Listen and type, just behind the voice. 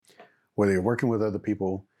Whether you're working with other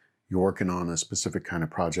people, you're working on a specific kind of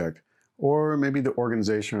project, or maybe the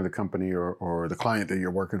organization or the company or the client that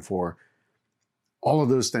you're working for, all of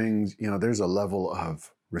those things, there's a level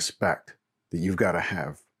of respect that you've got to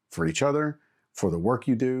have for each other, for the work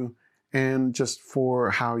you do, and just for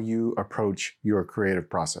how you approach your creative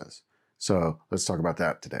process. So let's talk about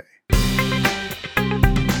that today.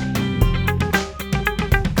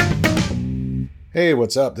 Hey,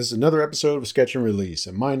 what's up? This is another episode of Sketch and Release,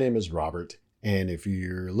 and my name is Robert. And if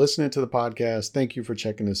you're listening to the podcast, thank you for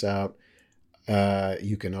checking this out.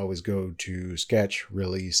 You can always go to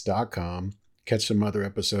sketchrelease.com, catch some other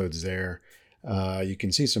episodes there. You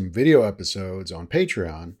can see some video episodes on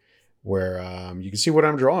Patreon where you can see what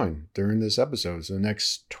I'm drawing during this episode. So the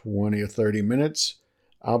next 20 or 30 minutes,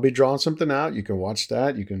 I'll be drawing something out. You can watch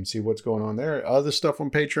that. You can see what's going on there. Other stuff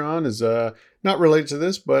on Patreon is not related to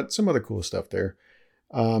this, but some other cool stuff there.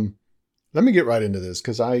 Let me get right into this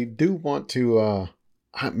because I do want to,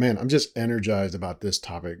 I'm just energized about this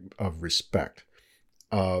topic of respect,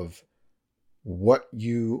 of what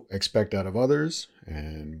you expect out of others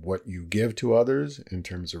and what you give to others in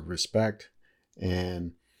terms of respect,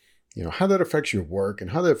 and, how that affects your work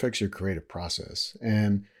and how that affects your creative process.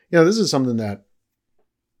 And, this is something that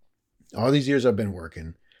all these years I've been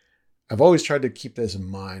working, I've always tried to keep this in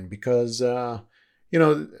mind because,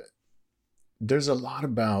 there's a lot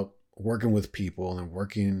about working with people and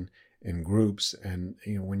working in groups. And,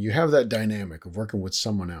 when you have that dynamic of working with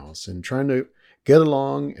someone else and trying to get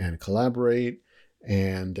along and collaborate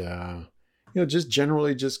and, just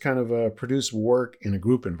generally just kind of produce work in a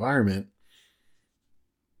group environment,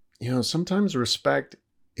 sometimes respect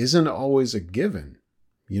isn't always a given.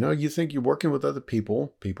 You think you're working with other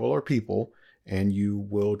people are people, and you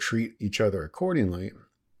will treat each other accordingly.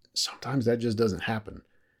 Sometimes that just doesn't happen.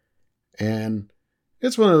 And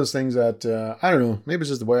it's one of those things that, I don't know, maybe it's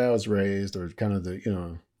just the way I was raised or kind of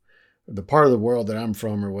the, the part of the world that I'm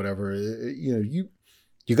from or whatever. You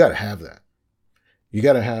got to have that. You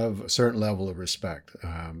got to have a certain level of respect,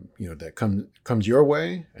 that comes your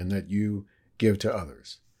way and that you give to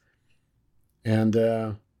others. And,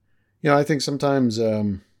 I think sometimes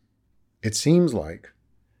it seems like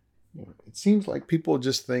people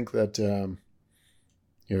just think that,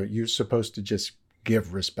 you're supposed to just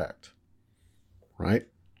give respect, right?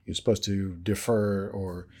 You're supposed to defer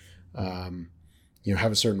or,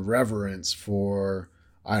 have a certain reverence for,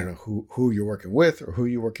 I don't know, who you're working with or who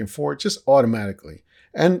you're working for, just automatically.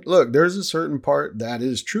 And look, there's a certain part that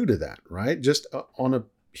is true to that, right? Just on a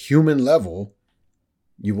human level,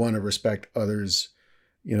 you want to respect others,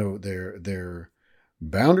 their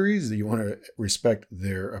boundaries. You want to respect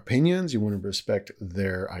their opinions. You want to respect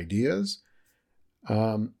their ideas.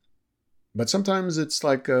 But sometimes it's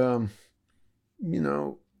like,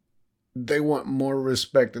 they want more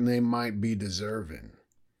respect than they might be deserving.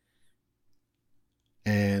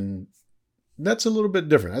 And that's a little bit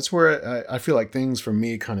different. That's where I feel like things for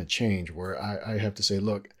me kind of change, where I have to say,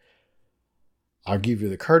 look, I'll give you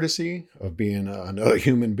the courtesy of being another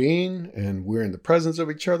human being, and we're in the presence of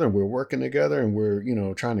each other, and we're working together, and we're,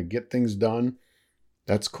 trying to get things done.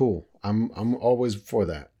 That's cool. I'm always for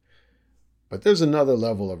that. But there's another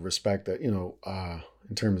level of respect that,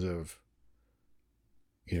 in terms of,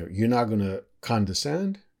 you're not going to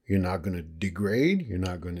condescend. You're not going to degrade. You're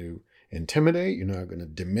not going to intimidate. You're not going to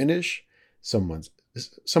diminish someone's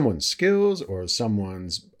skills or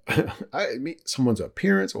someone's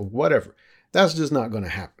appearance or whatever. That's just not going to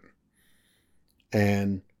happen.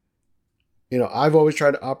 And, I've always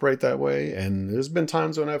tried to operate that way. And there's been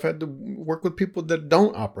times when I've had to work with people that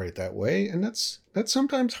don't operate that way. And that's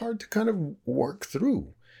sometimes hard to kind of work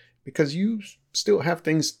through, because you still have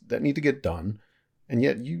things that need to get done. And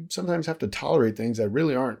yet you sometimes have to tolerate things that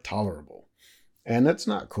really aren't tolerable. And that's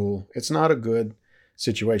not cool. It's not a good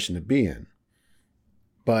situation to be in.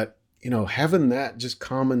 But, having that just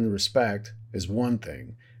common respect is one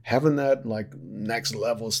thing. Having that like next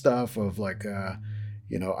level stuff of like,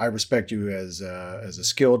 I respect you as a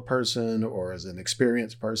skilled person or as an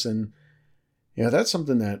experienced person. That's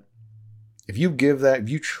something that if you give that, if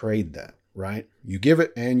you trade that, right? You give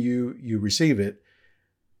it and you receive it.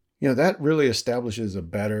 That really establishes a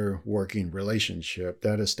better working relationship.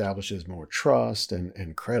 That establishes more trust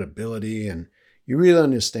and credibility. And you really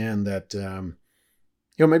understand that,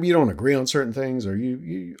 maybe you don't agree on certain things, or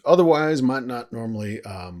you otherwise might not normally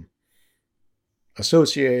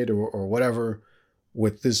associate or whatever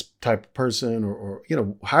with this type of person or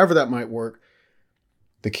however that might work.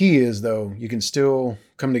 The key is, though, you can still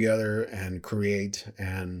come together and create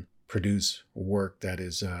and produce work that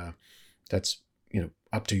is that's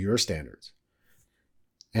up to your standards.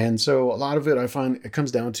 And so a lot of it, I find it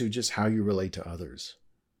comes down to just how you relate to others.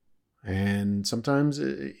 And sometimes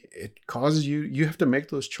it causes you have to make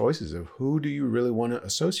those choices of who do you really want to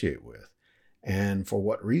associate with and for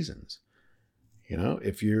what reasons.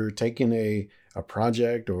 If you're taking a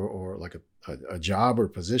project or like a job or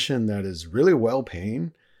position that is really well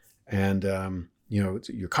paying and,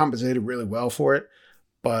 you're compensated really well for it,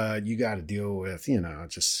 but you got to deal with,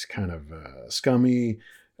 just kind of scummy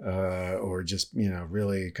or just,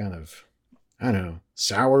 really kind of, I don't know,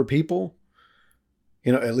 sour people,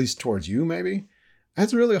 at least towards you, maybe.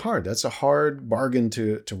 That's really hard. That's a hard bargain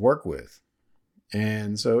to work with.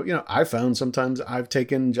 And so, I found sometimes I've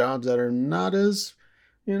taken jobs that are not as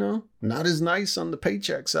nice on the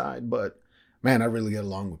paycheck side, but man, I really get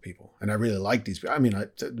along with people and I really like these people. I mean,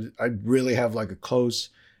 I really have like a close,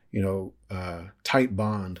 tight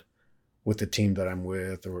bond with the team that I'm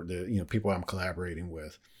with or the, people I'm collaborating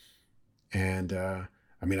with. And, I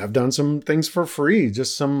mean, I've done some things for free,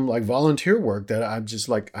 just some like volunteer work that I'm just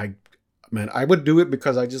like, I would do it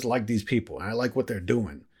because I just like these people and I like what they're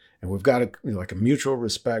doing. And we've got like a mutual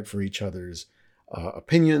respect for each other's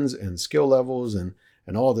opinions and skill levels and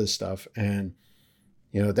all this stuff. And,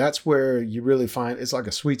 that's where you really find it's like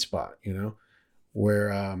a sweet spot,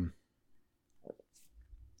 where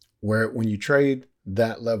when you trade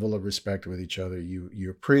that level of respect with each other, you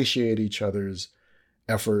appreciate each other's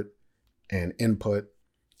effort and input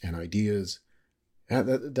and ideas.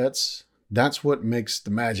 That's what makes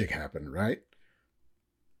the magic happen, right?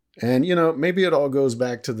 And, maybe it all goes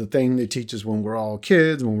back to the thing they teach us when we're all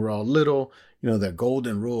kids, when we're all little, that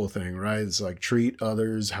golden rule thing, right? It's like treat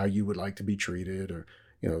others how you would like to be treated or,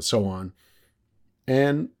 so on.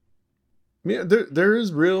 And yeah, there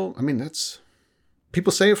is real, I mean, that's,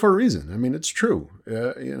 people say it for a reason. I mean, it's true.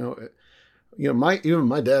 Even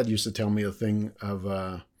my dad used to tell me a thing of,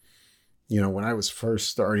 when I was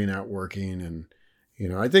first starting out working and,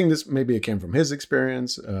 I think this, maybe it came from his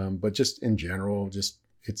experience, but just in general, just,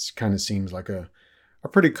 it's kind of seems like a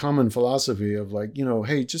pretty common philosophy of like,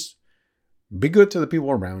 hey, just be good to the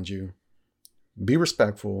people around you, be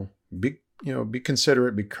respectful, be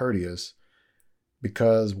considerate, be courteous,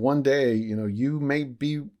 because one day,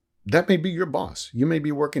 that may be your boss. You may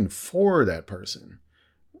be working for that person.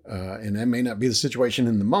 And that may not be the situation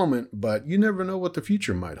in the moment, but you never know what the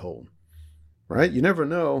future might hold, right? You never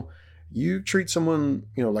know. You treat someone,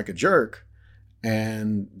 like a jerk,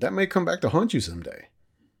 and that may come back to haunt you someday.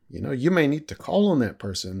 You may need to call on that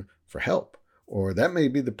person for help, or that may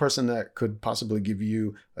be the person that could possibly give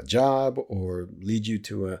you a job or lead you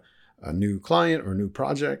to a new client or new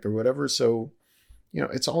project or whatever. So,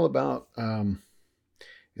 it's all about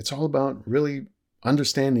really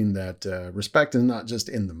understanding that respect is not just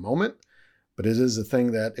in the moment, but it is a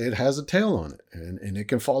thing that it has a tail on it, and it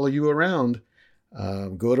can follow you around,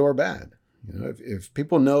 good or bad. If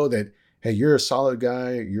people know that, hey, you're a solid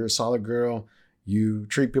guy, you're a solid girl, you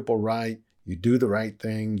treat people right, you do the right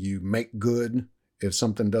thing, you make good if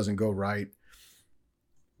something doesn't go right,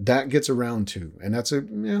 that gets around too. And that's a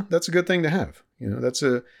good thing to have. That's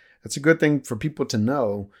a good thing for people to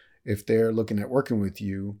know if they're looking at working with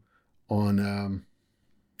you on,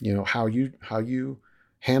 how you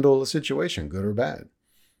handle a situation, good or bad.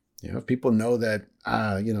 If people know that,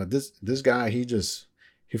 this guy, he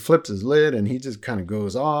flips his lid and he just kind of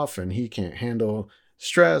goes off and he can't handle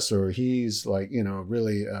stress, or he's like,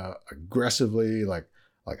 really aggressively like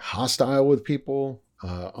hostile with people,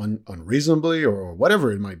 unreasonably or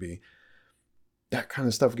whatever it might be. That kind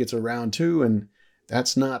of stuff gets around too, and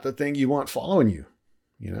that's not the thing you want following you,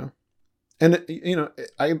 And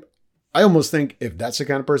I almost think if that's the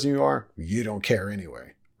kind of person you are, you don't care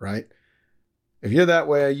anyway, right? If you're that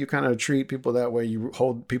way, you kind of treat people that way, you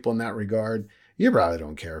hold people in that regard, you probably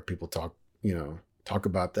don't care if people talk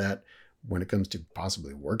about that when it comes to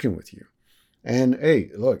possibly working with you. And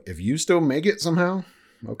hey, look, if you still make it somehow,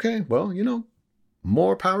 okay, well,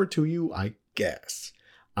 more power to you, I guess.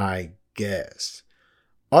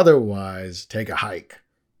 Otherwise, take a hike.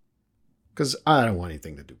 Because I don't want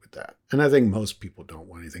anything to do with that. And I think most people don't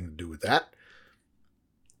want anything to do with that.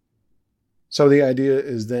 So the idea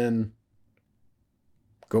is then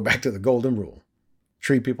go back to the golden rule.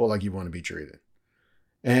 Treat people like you want to be treated.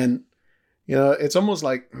 And, it's almost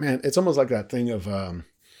like that thing of,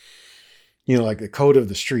 like the code of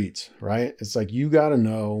the streets, right? It's like you got to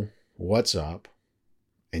know what's up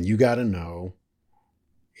and you got to know,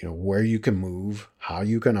 where you can move, how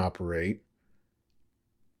you can operate.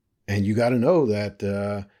 And you got to know that,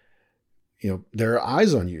 there are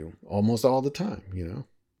eyes on you almost all the time,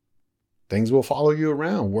 Things will follow you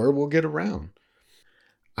around. Word will get around.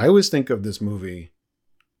 I always think of this movie,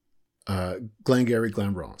 Glengarry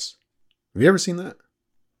Glen Ross. Have you ever seen that?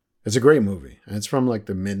 It's a great movie, and it's from like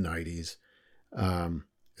the mid-90s.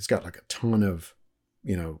 It's got like a ton of,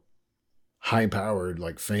 high-powered,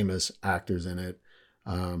 like famous actors in it.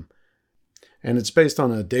 And it's based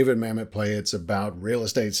on a David Mamet play. It's about real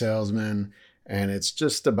estate salesmen, and it's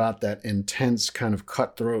just about that intense kind of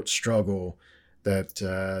cutthroat struggle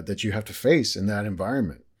that you have to face in that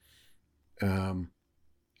environment. And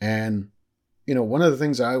one of the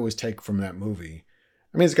things I always take from that movie,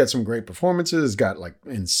 I mean, it's got some great performances. It's got like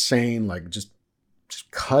insane, like just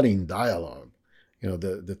cutting dialogue.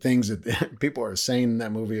 The things that people are saying in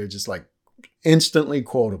that movie are just like instantly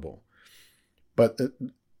quotable. But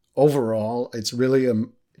overall, it's really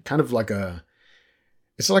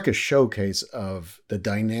it's like a showcase of the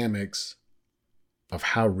dynamics of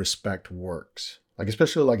how respect works. Like,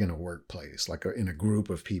 especially like in a workplace, like in a group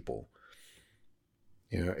of people.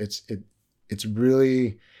 It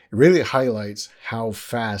really highlights how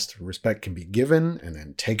fast respect can be given and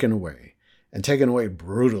then taken away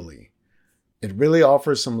brutally. It really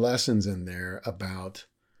offers some lessons in there about,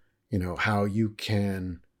 how you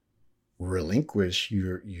can relinquish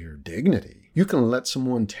your dignity. You can let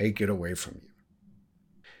someone take it away from you.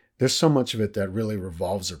 There's so much of it that really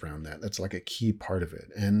revolves around that. That's like a key part of it.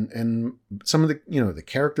 And some of the, the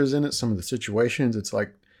characters in it, some of the situations, it's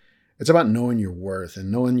about knowing your worth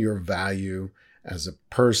and knowing your value as a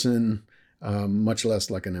person, much less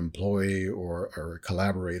like an employee or a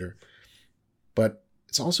collaborator. But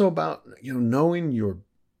it's also about, knowing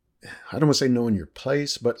I don't want to say knowing your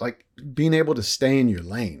place, but like being able to stay in your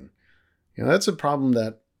lane. That's a problem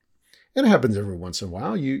that it happens every once in a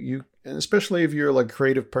while. And especially if you're like a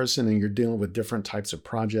creative person and you're dealing with different types of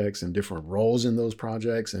projects and different roles in those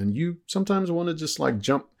projects, and you sometimes want to just like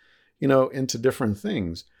jump, into different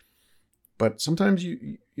things. But sometimes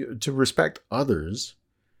you to respect others,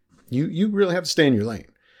 you really have to stay in your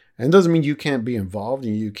lane. And it doesn't mean you can't be involved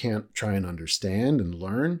and you can't try and understand and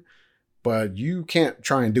learn, but you can't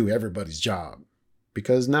try and do everybody's job,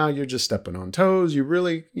 because now you're just stepping on toes. You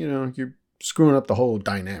really, you're screwing up the whole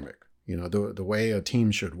dynamic, the way a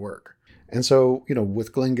team should work. And so,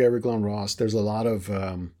 with Glengarry Glen Ross, there's a lot of,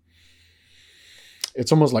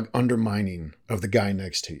 it's almost like undermining of the guy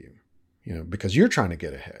next to you, because you're trying to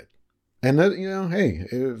get ahead. And that, hey,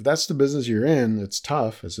 if that's the business you're in, it's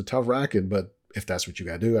tough. It's a tough racket, but if that's what you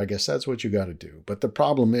got to do, I guess that's what you got to do. But the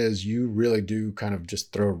problem is you really do kind of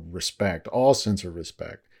just throw respect, all sense of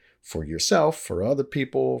respect for yourself, for other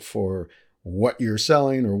people, for what you're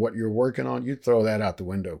selling or what you're working on. You throw that out the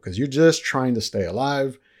window because you're just trying to stay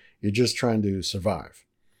alive. You're just trying to survive.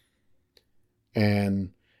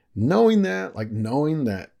 And knowing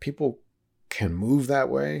that people can move that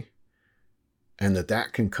way and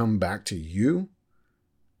that can come back to you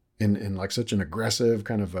in like such an aggressive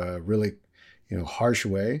kind of a really, harsh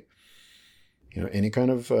way, any kind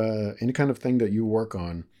of thing that you work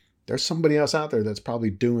on, there's somebody else out there that's probably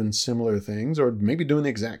doing similar things or maybe doing the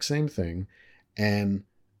exact same thing. And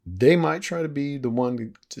they might try to be the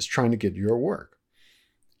one just trying to get your work.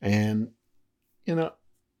 And,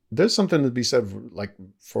 there's something to be said like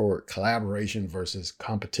for collaboration versus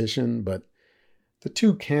competition, but the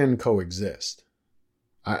two can coexist.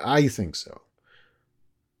 I think so.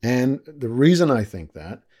 And the reason I think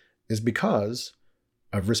that is because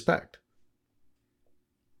of respect.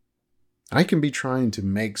 I can be trying to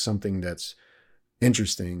make something that's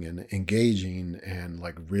interesting and engaging and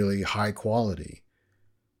like really high quality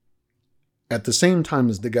at the same time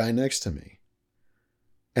as the guy next to me.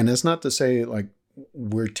 And that's not to say like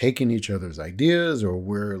we're taking each other's ideas or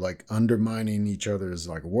we're like undermining each other's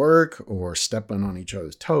like work or stepping on each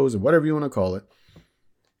other's toes or whatever you want to call it.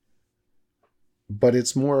 But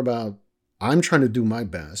it's more about I'm trying to do my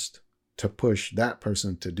best to push that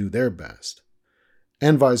person to do their best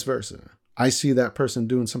and vice versa. I see that person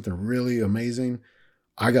doing something really amazing.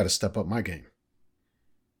 I got to step up my game.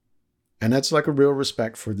 And that's like a real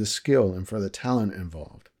respect for the skill and for the talent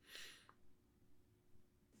involved.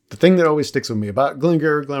 The thing that always sticks with me about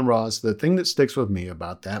Glengarry Glen Ross, the thing that sticks with me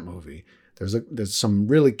about that movie, there's some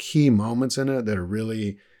really key moments in it that are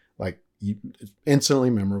really like instantly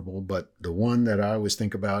memorable. But the one that I always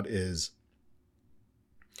think about is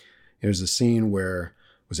there's a scene where,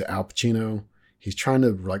 was it Al Pacino? He's trying to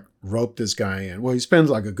like rope this guy in. Well, he spends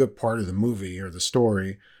like a good part of the movie or the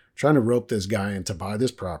story trying to rope this guy in to buy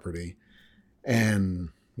this property. And,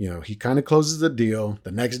 he kind of closes the deal.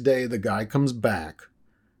 The next day, the guy comes back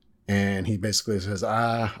and he basically says,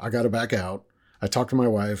 I got to back out. I talked to my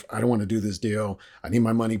wife. I don't want to do this deal. I need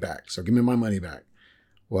my money back. So give me my money back.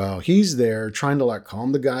 Well, he's there trying to like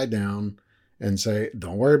calm the guy down and say,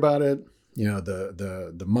 don't worry about it.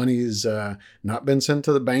 The money's not been sent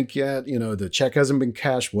to the bank yet. The check hasn't been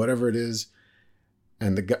cashed, whatever it is.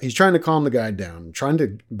 And the guy, he's trying to calm the guy down, trying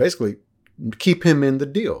to basically keep him in the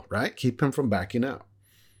deal, right? Keep him from backing out.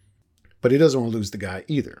 But he doesn't want to lose the guy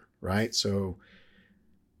either, right? So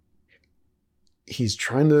he's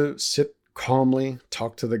trying to sit calmly,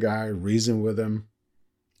 talk to the guy, reason with him,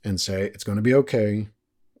 and say, it's going to be okay.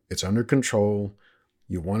 It's under control.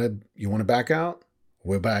 You want to back out?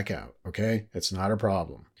 We'll back out, okay? It's not a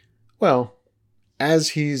problem. Well, as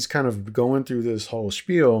he's kind of going through this whole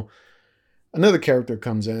spiel, another character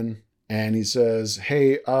comes in and he says,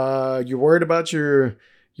 hey, you worried about your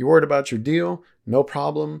deal? No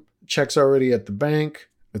problem. Check's already at the bank.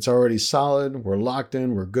 It's already solid. We're locked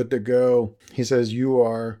in. We're good to go. He says, you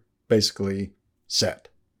are basically set.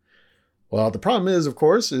 Well, the problem is, of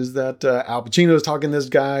course, is that Al Pacino is talking this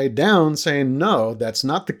guy down, saying, no, that's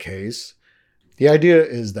not the case. The idea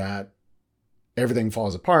is that everything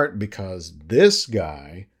falls apart because this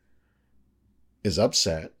guy is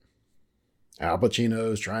upset. Al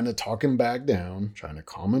Pacino is trying to talk him back down, trying to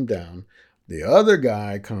calm him down. The other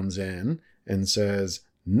guy comes in and says,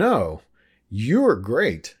 no, you're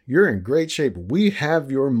great. You're in great shape. We have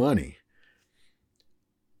your money.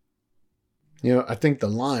 I think the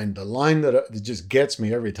line that just gets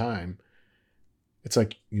me every time, it's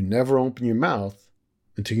like, you never open your mouth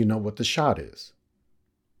until you know what the shot is.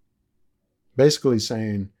 Basically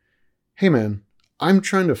saying, hey man, I'm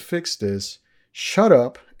trying to fix this. Shut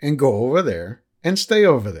up and go over there and stay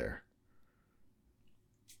over there.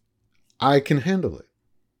 I can handle it.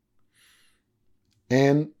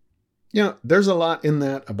 And, there's a lot in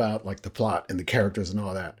that about like the plot and the characters and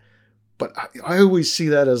all that. But I always see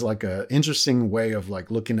that as like an interesting way of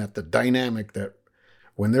like looking at the dynamic that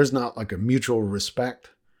when there's not like a mutual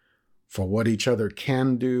respect for what each other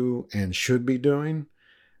can do and should be doing,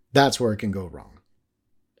 that's where it can go wrong.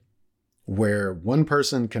 Where one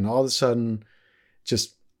person can all of a sudden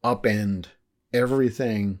just upend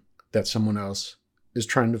everything that someone else is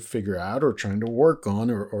trying to figure out or trying to work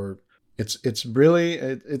on, or it's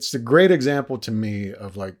a great example to me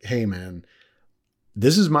of like, hey man,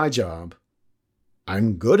 this is my job.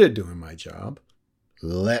 I'm good at doing my job.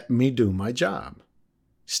 Let me do my job.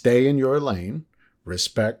 Stay in your lane,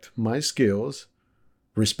 respect my skills,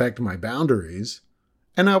 respect my boundaries,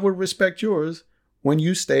 and I will respect yours when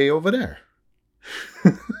you stay over there.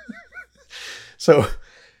 So,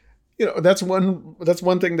 that's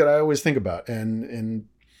one thing that I always think about. And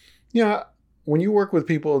when you work with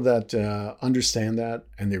people that understand that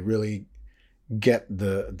and they really get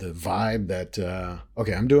the vibe that,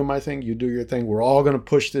 okay, I'm doing my thing, you do your thing, we're all going to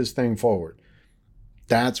push this thing forward.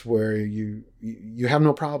 That's where you have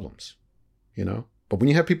no problems, But when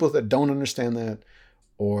you have people that don't understand that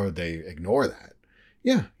or they ignore that,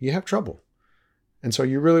 yeah, you have trouble. And so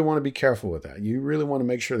you really want to be careful with that. You really want to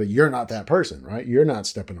make sure that you're not that person, right? You're not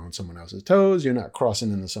stepping on someone else's toes. You're not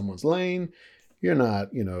crossing into someone's lane. You're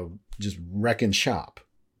not, just wrecking shop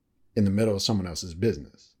in the middle of someone else's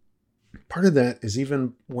business. Part of that is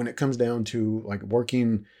even when it comes down to like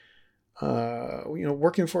working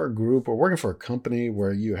for a group or working for a company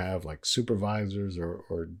where you have like supervisors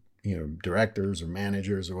or directors or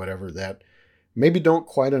managers or whatever that maybe don't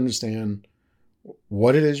quite understand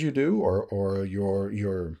what it is you do or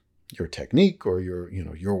your technique or your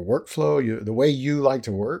workflow, the way you like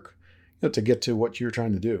to work, to get to what you're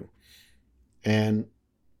trying to do. And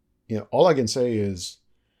all I can say is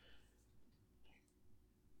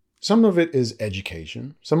some of it is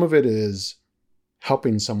education. Some of it is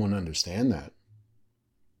helping someone understand that.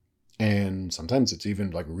 And sometimes it's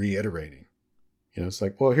even like reiterating. It's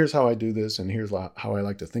like, well, here's how I do this, and here's how I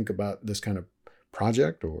like to think about this kind of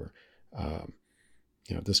project or,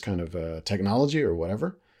 this kind of technology or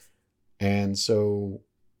whatever. And so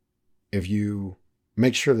if you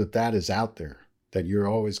make sure that that is out there, that you're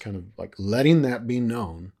always kind of like letting that be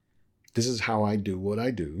known, this is how I do what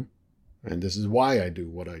I do, and this is why I do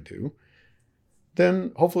what I do,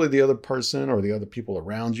 then hopefully the other person or the other people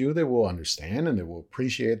around you, they will understand and they will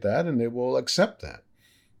appreciate that and they will accept that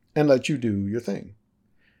and let you do your thing.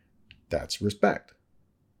 That's respect.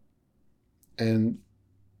 And,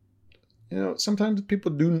 sometimes people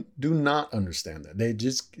do not understand that.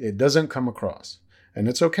 It doesn't come across, and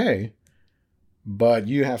it's okay, but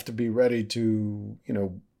you have to be ready to,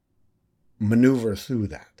 maneuver through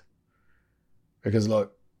that. Because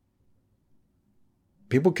look,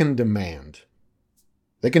 people can demand.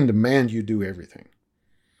 They can demand you do everything,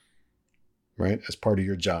 right? As part of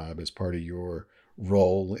your job, as part of your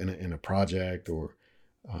role in a project or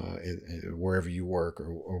wherever you work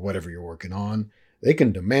or whatever you're working on. They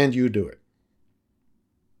can demand you do it.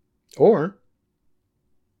 Or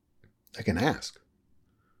they can ask.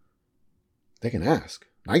 They can ask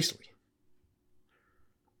nicely.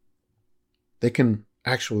 They can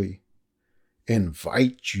actually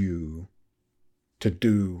invite you to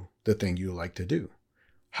do the thing you like to do,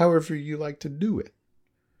 however you like to do it.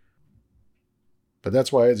 But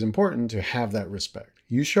that's why it's important to have that respect.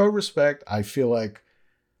 You show respect, I feel like,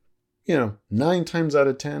 9 times out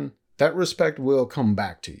of 10, that respect will come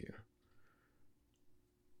back to you.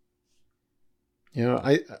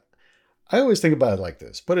 I always think about it like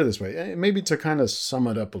this. Put it this way, maybe to kind of sum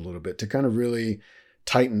it up a little bit, to kind of really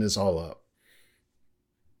tighten this all up.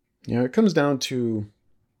 It comes down to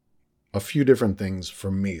a few different things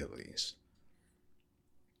for me, at least.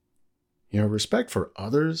 Respect for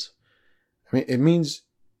others. It means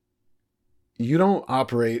you don't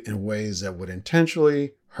operate in ways that would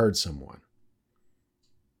intentionally hurt someone.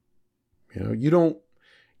 You don't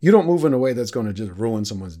move in a way that's going to just ruin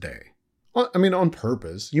someone's day. On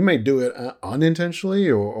purpose. You may do it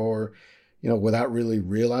unintentionally or without really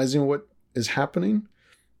realizing what is happening.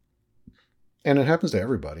 And it happens to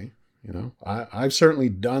everybody. I've certainly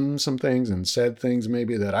done some things and said things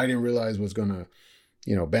maybe that I didn't realize was going to,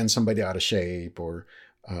 bend somebody out of shape or,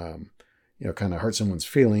 kind of hurt someone's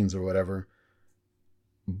feelings or whatever.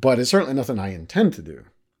 But it's certainly nothing I intend to do.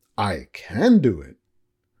 I can do it,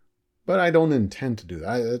 but I don't intend to do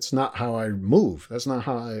that. That's not how I move. That's not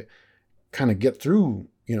how I kind of get through,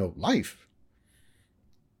 life.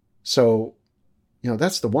 So,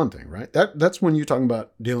 that's the one thing, right? That's when you're talking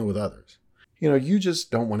about dealing with others. You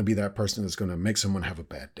just don't want to be that person that's going to make someone have a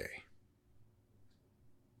bad day.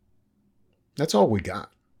 That's all we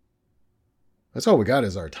got. That's all we got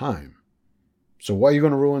is our time. So why are you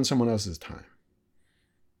going to ruin someone else's time?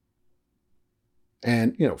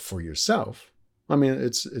 And, for yourself,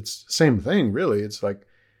 it's the same thing, really. It's like,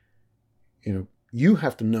 you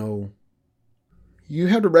have to know, you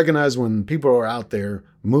have to recognize when people are out there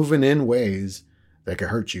moving in ways that can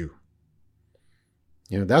hurt you.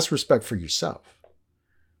 That's respect for yourself.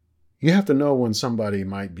 You have to know when somebody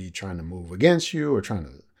might be trying to move against you or trying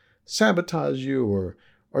to sabotage you or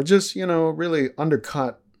just, really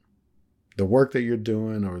undercut the work that you're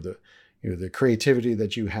doing or the creativity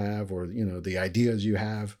that you have or, the ideas you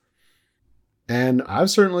have. And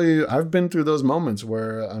I've been through those moments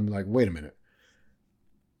where I'm like, wait a minute.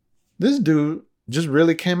 This dude just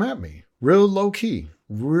really came at me real low key,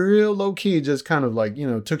 just kind of like,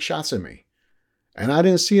 took shots at me. And I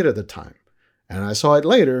didn't see it at the time. And I saw it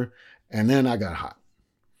later, and then I got hot.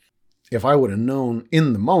 If I would have known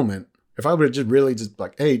in the moment, if I would have just really just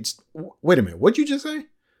like, hey, wait a minute, what'd you just say?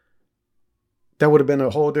 That would have been a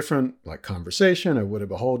whole different conversation. It would have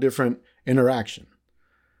been a whole different interaction.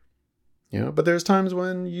 But there's times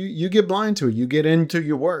when you get blind to it. You get into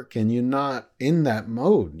your work and you're not in that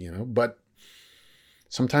mode, but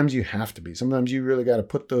sometimes you have to be. Sometimes you really got to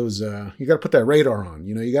put you got to put that radar on.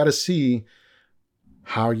 You got to see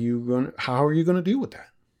how are you going to deal with that?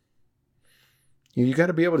 You got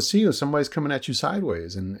to be able to see if somebody's coming at you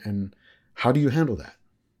sideways and how do you handle that?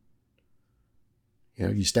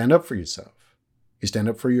 You stand up for yourself. You stand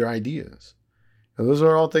up for your ideas. Now, those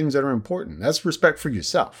are all things that are important. That's respect for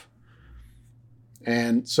yourself.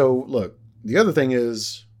 And so, look, the other thing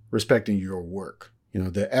is respecting your work.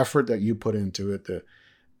 The effort that you put into it,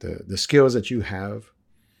 the skills that you have.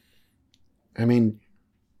 When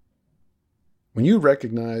you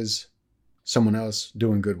recognize someone else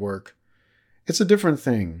doing good work, it's a different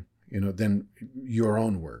thing, than your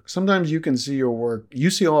own work. Sometimes you can see your work, you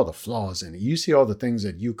see all the flaws in it. You see all the things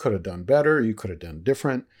that you could have done better, you could have done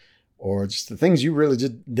different, or just the things you really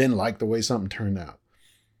just didn't like the way something turned out.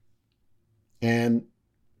 And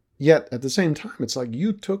yet at the same time, it's like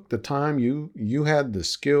you took the time, you had the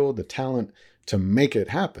skill, the talent to make it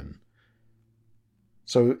happen.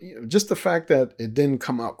 So just the fact that it didn't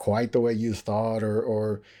come out quite the way you thought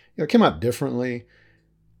or it came out differently,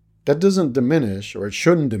 that doesn't diminish, or it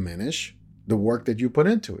shouldn't diminish, the work that you put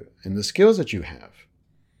into it and the skills that you have.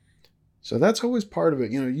 So that's always part of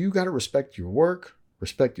it. You got to respect your work,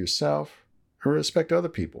 respect yourself, and respect other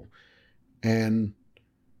people. And,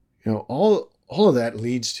 all of that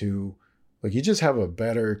leads to, you just have a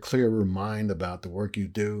better, clearer mind about the work you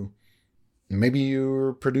do. Maybe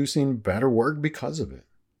you're producing better work because of it.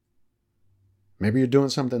 Maybe you're doing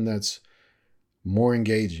something that's more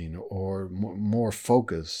engaging or more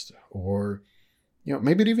focused, or,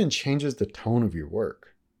 maybe it even changes the tone of your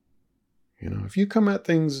work. If you come at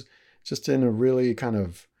things just in a really kind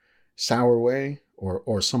of sour way,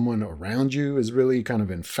 or someone around you is really kind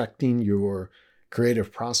of infecting your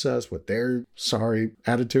creative process with their sorry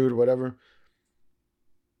attitude or whatever,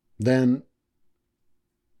 then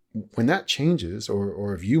when that changes,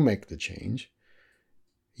 or if you make the change,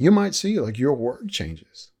 you might see like your work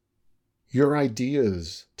changes. Your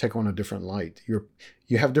ideas take on a different light.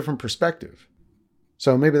 You have different perspective.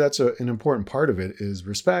 So maybe that's an important part of it, is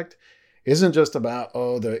respect isn't just about,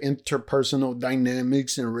 the interpersonal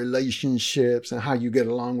dynamics and relationships and how you get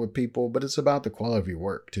along with people, but it's about the quality of your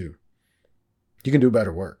work too. You can do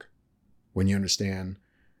better work when you understand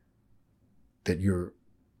that your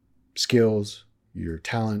skills, your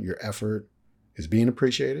talent, your effort is being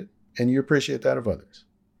appreciated, and you appreciate that of others.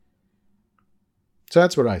 So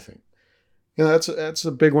that's what I think. That's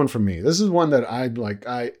a big one for me. This is one that I like.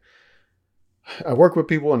 I work with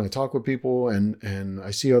people and I talk with people, and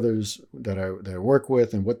I see others that I work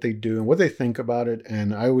with and what they do and what they think about it.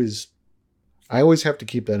 And I always have to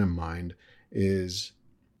keep that in mind, is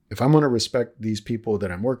if I'm going to respect these people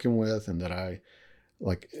that I'm working with and that I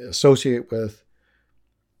like associate with,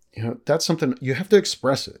 that's something you have to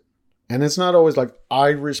express it. And it's not always like, I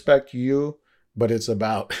respect you, but it's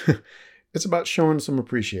about, it's about showing some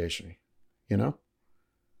appreciation, It's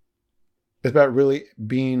about really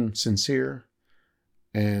being sincere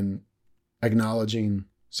and acknowledging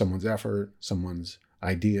someone's effort, someone's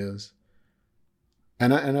ideas.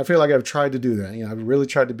 And I feel like I've tried to do that. I've really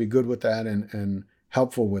tried to be good with that and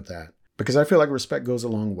helpful with that, because I feel like respect goes a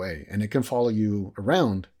long way, and it can follow you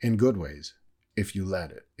around in good ways if you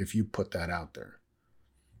let it, if you put that out there.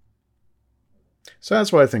 So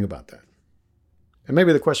that's what I think about that. And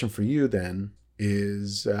maybe the question for you then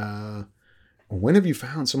is, when have you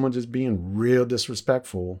found someone just being real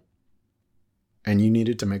disrespectful and you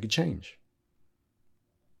needed to make a change?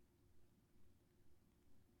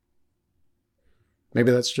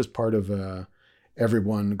 Maybe that's just part of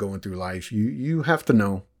everyone going through life. You have to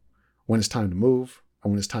know when it's time to move,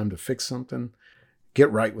 or when it's time to fix something.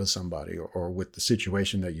 Get right with somebody or with the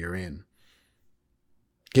situation that you're in.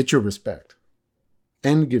 Get your respect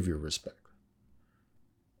and give your respect.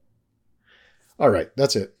 All right,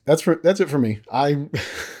 that's it. That's it for me. I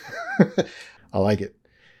like it.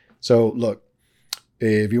 So look,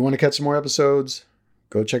 if you want to catch some more episodes,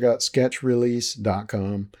 go check out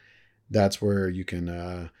sketchrelease.com. That's where you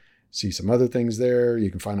can see some other things there. You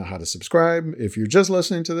can find out how to subscribe. If you're just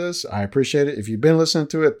listening to this, I appreciate it. If you've been listening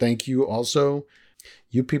to it, thank you also.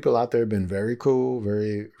 You people out there have been very cool,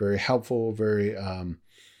 very, very helpful, very,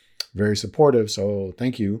 very supportive. So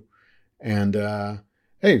thank you. And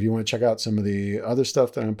hey, if you want to check out some of the other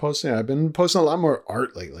stuff that I'm posting, I've been posting a lot more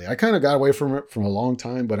art lately. I kind of got away from it for a long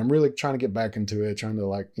time, but I'm really trying to get back into it, trying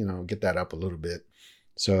to get that up a little bit.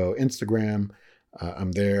 So Instagram,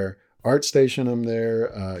 I'm there. ArtStation, I'm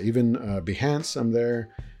there. Even Behance, I'm there.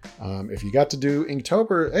 If you got to do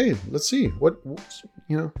Inktober, hey, let's see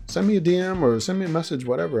send me a DM or send me a message,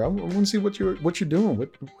 whatever. I want to see what you're doing.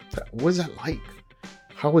 What is that like?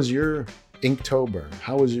 How was your Inktober?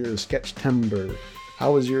 How was your Sketchtember?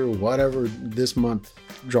 How was your whatever this month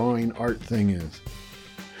drawing art thing is?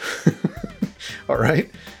 All right.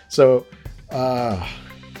 So,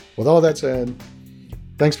 with all that said,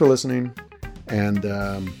 thanks for listening,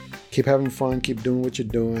 and keep having fun. Keep doing what you're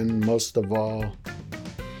doing. Most of all,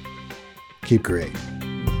 keep creating.